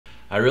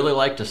I really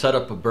like to set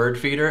up a bird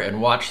feeder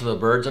and watch the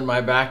birds in my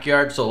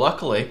backyard, so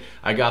luckily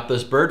I got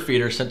this bird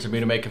feeder sent to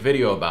me to make a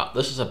video about.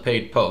 This is a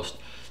paid post.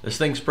 This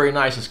thing's pretty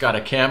nice. It's got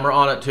a camera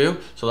on it too,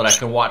 so that I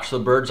can watch the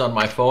birds on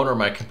my phone or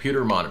my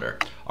computer monitor.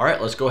 All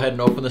right, let's go ahead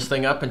and open this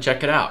thing up and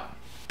check it out.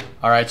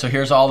 All right, so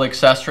here's all the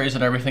accessories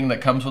and everything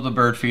that comes with a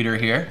bird feeder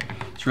here.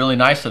 It's really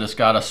nice that it's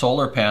got a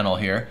solar panel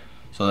here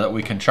so that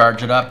we can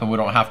charge it up and we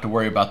don't have to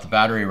worry about the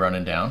battery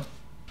running down.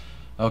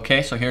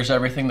 Okay, so here's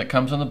everything that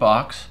comes in the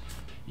box.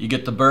 You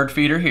get the bird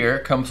feeder here.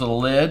 It comes with a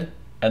lid,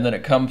 and then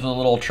it comes with a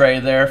little tray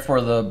there for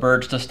the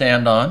birds to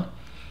stand on.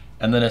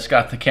 And then it's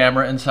got the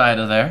camera inside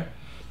of there.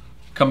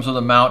 It comes with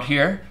a mount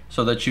here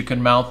so that you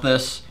can mount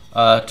this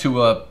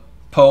to a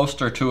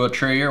post or to a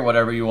tree or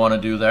whatever you want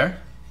to do there.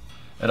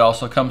 It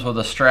also comes with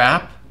a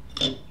strap,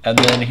 and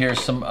then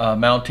here's some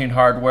mounting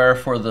hardware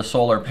for the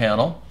solar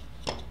panel.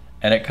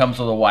 And it comes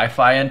with a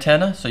Wi-Fi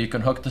antenna, so you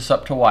can hook this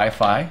up to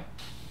Wi-Fi.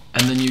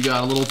 And then you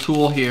got a little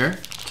tool here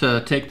to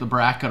take the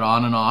bracket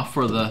on and off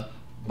for the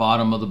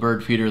bottom of the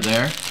bird feeder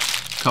there.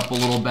 A couple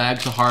little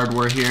bags of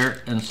hardware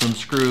here and some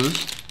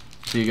screws.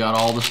 So you got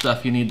all the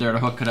stuff you need there to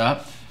hook it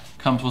up.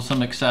 Comes with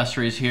some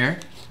accessories here.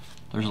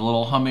 There's a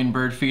little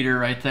hummingbird feeder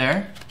right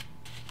there.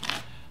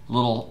 A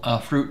little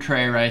fruit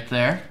tray right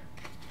there.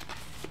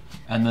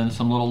 And then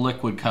some little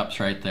liquid cups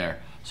right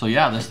there. So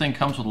yeah, this thing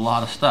comes with a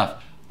lot of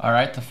stuff. All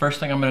right, the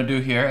first thing I'm going to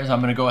do here is I'm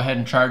going to go ahead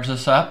and charge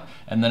this up,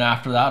 and then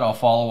after that I'll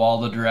follow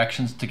all the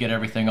directions to get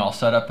everything all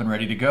set up and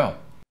ready to go.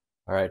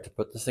 All right, to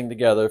put this thing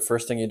together,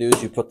 first thing you do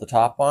is you put the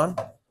top on,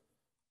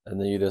 and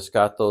then you just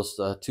got those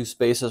two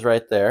spaces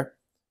right there,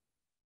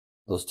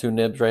 those two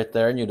nibs right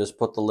there, and you just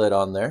put the lid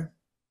on there.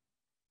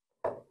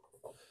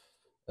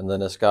 And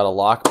then it's got a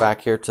lock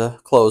back here to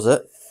close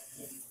it.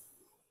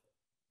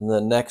 And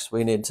then next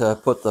we need to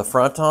put the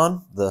front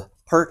on, the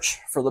perch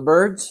for the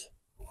birds.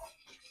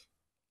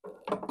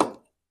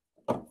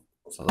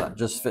 So that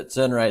just fits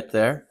in right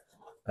there.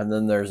 And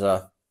then there's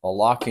a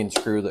locking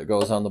screw that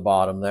goes on the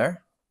bottom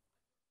there.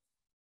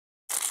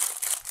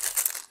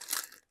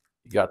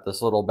 You got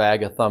this little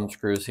bag of thumb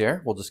screws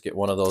here. We'll just get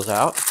one of those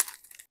out.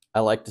 I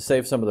like to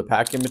save some of the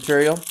packing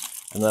material,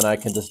 and then I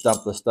can just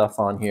dump the stuff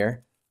on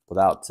here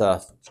without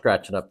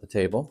scratching up the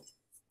table.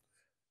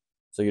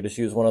 So you just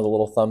use one of the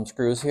little thumb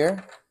screws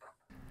here.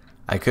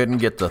 I couldn't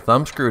get the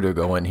thumb screw to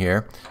go in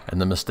here,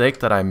 and the mistake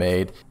that I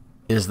made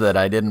is that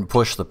I didn't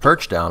push the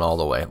perch down all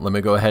the way. Let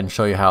me go ahead and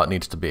show you how it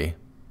needs to be.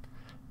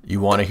 You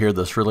want to hear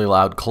this really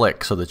loud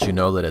click so that you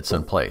know that it's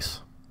in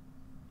place.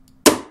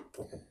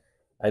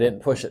 I didn't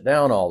push it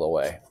down all the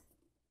way.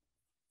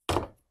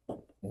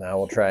 Now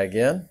we'll try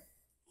again.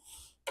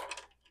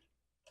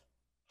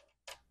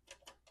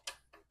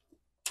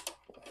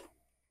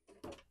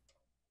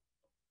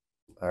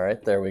 All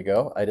right, there we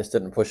go. I just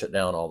didn't push it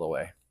down all the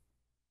way.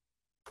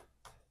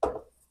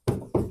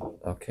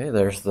 Okay,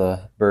 there's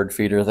the bird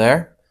feeder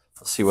there.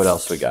 Let's see what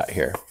else we got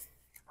here.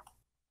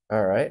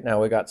 All right, now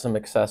we got some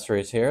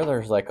accessories here.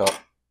 There's like a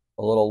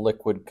little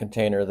liquid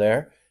container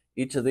there.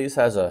 Each of these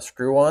has a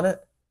screw on it,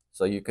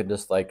 so you could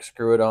just like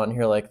screw it on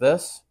here like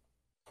this.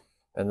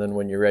 And then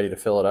when you're ready to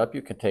fill it up,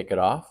 you can take it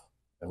off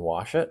and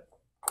wash it.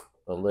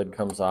 The lid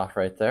comes off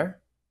right there.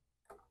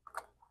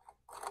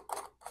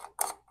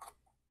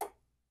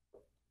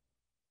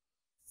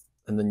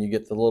 And then you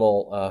get the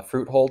little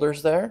fruit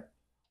holders there.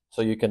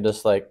 So you can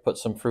just like put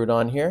some fruit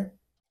on here.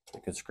 You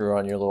can screw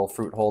on your little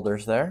fruit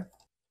holders there.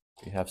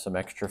 If you have some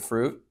extra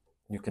fruit,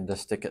 you can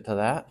just stick it to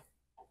that.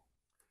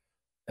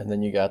 And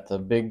then you got the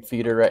big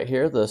feeder right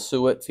here, the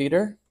suet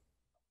feeder.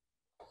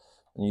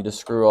 And you just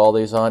screw all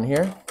these on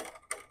here.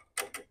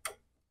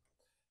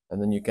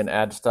 And then you can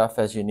add stuff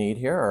as you need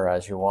here or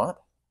as you want.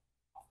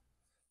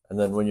 And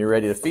then when you're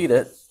ready to feed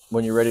it,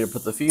 when you're ready to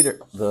put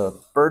the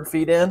bird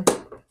feed in,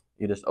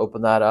 you just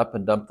open that up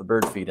and dump the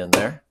bird feed in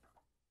there.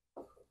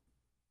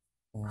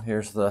 And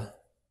here's the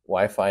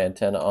Wi-Fi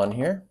antenna on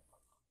here.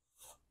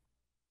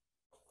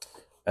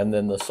 And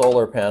then the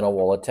solar panel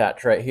will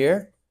attach right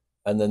here.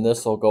 And then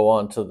this will go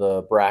onto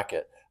the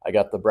bracket. I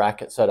got the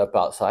bracket set up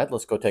outside.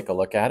 Let's go take a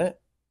look at it.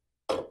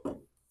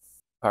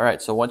 All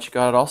right, so once you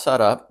got it all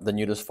set up, then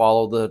you just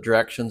follow the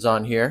directions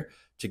on here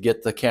to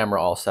get the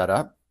camera all set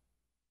up.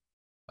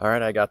 All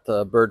right, I got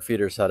the bird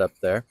feeder set up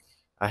there.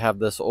 I have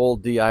this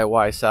old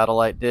DIY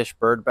satellite dish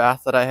bird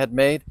bath that I had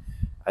made.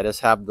 I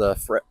just have the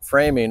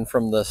framing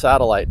from the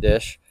satellite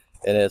dish,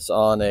 and it's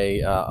on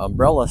a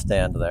umbrella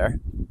stand there.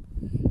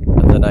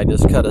 And then I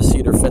just cut a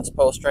cedar fence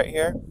post right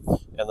here,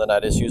 and then I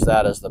just use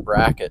that as the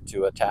bracket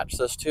to attach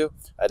this to.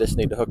 I just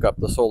need to hook up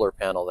the solar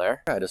panel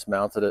there. I just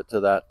mounted it to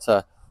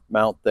that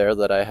mount there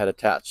that I had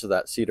attached to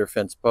that cedar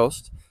fence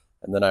post,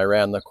 and then I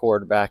ran the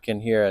cord back in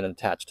here and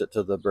attached it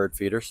to the bird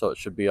feeder, so it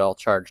should be all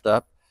charged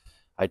up.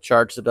 I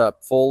charged it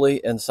up fully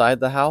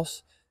inside the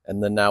house,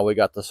 and then now we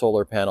got the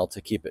solar panel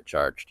to keep it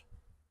charged.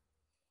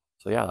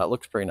 So yeah, that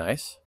looks pretty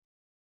nice.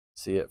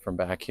 See it from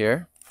back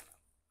here.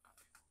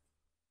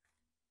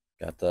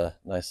 Got the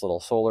nice little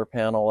solar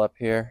panel up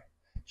here.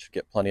 Should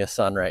get plenty of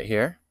sun right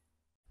here.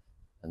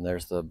 And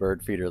there's the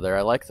bird feeder there.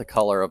 I like the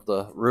color of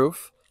the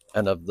roof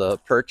and of the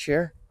perch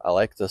here. I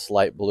like this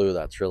light blue.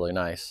 That's really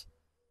nice.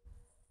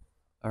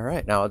 All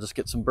right, now I'll just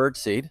get some bird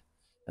seed,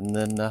 and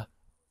then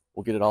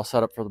we'll get it all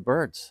set up for the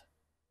birds.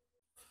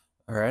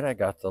 All right, I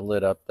got the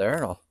lid up there,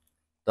 and I'll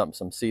dump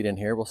some seed in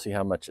here. We'll see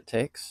how much it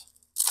takes.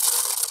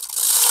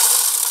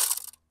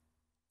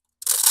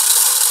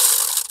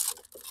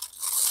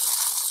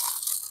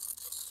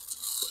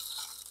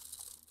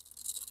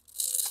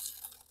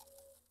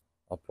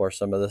 I'll pour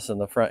some of this in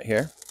the front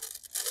here.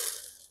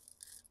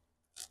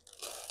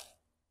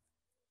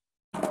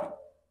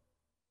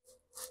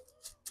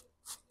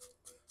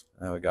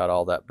 Now we got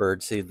all that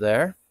bird seed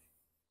there.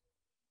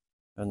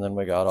 And then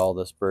we got all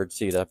this bird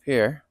seed up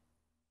here.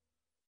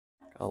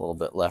 Got a little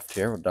bit left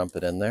here. We'll dump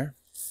it in there.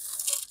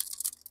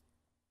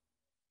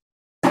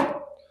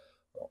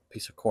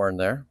 Piece of corn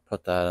there.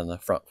 Put that in the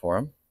front for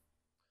them.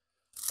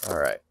 All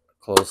right,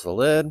 close the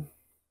lid.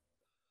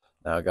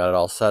 Now I got it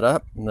all set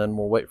up, and then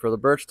we'll wait for the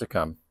birds to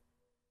come.